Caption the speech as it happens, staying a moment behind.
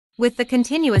With the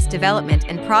continuous development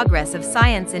and progress of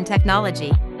science and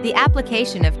technology, the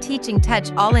application of Teaching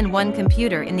Touch all-in-one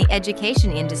computer in the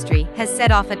education industry has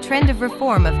set off a trend of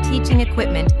reform of teaching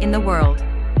equipment in the world.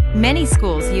 Many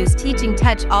schools use Teaching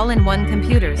Touch all-in-one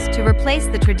computers to replace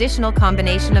the traditional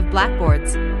combination of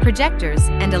blackboards, projectors,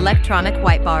 and electronic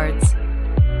whiteboards.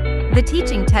 The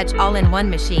Teaching Touch all-in-one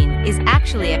machine is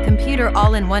actually a computer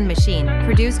all-in-one machine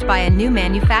produced by a new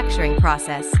manufacturing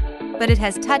process, but it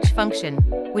has touch function,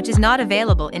 which is not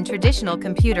available in traditional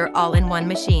computer all-in-one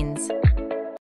machines.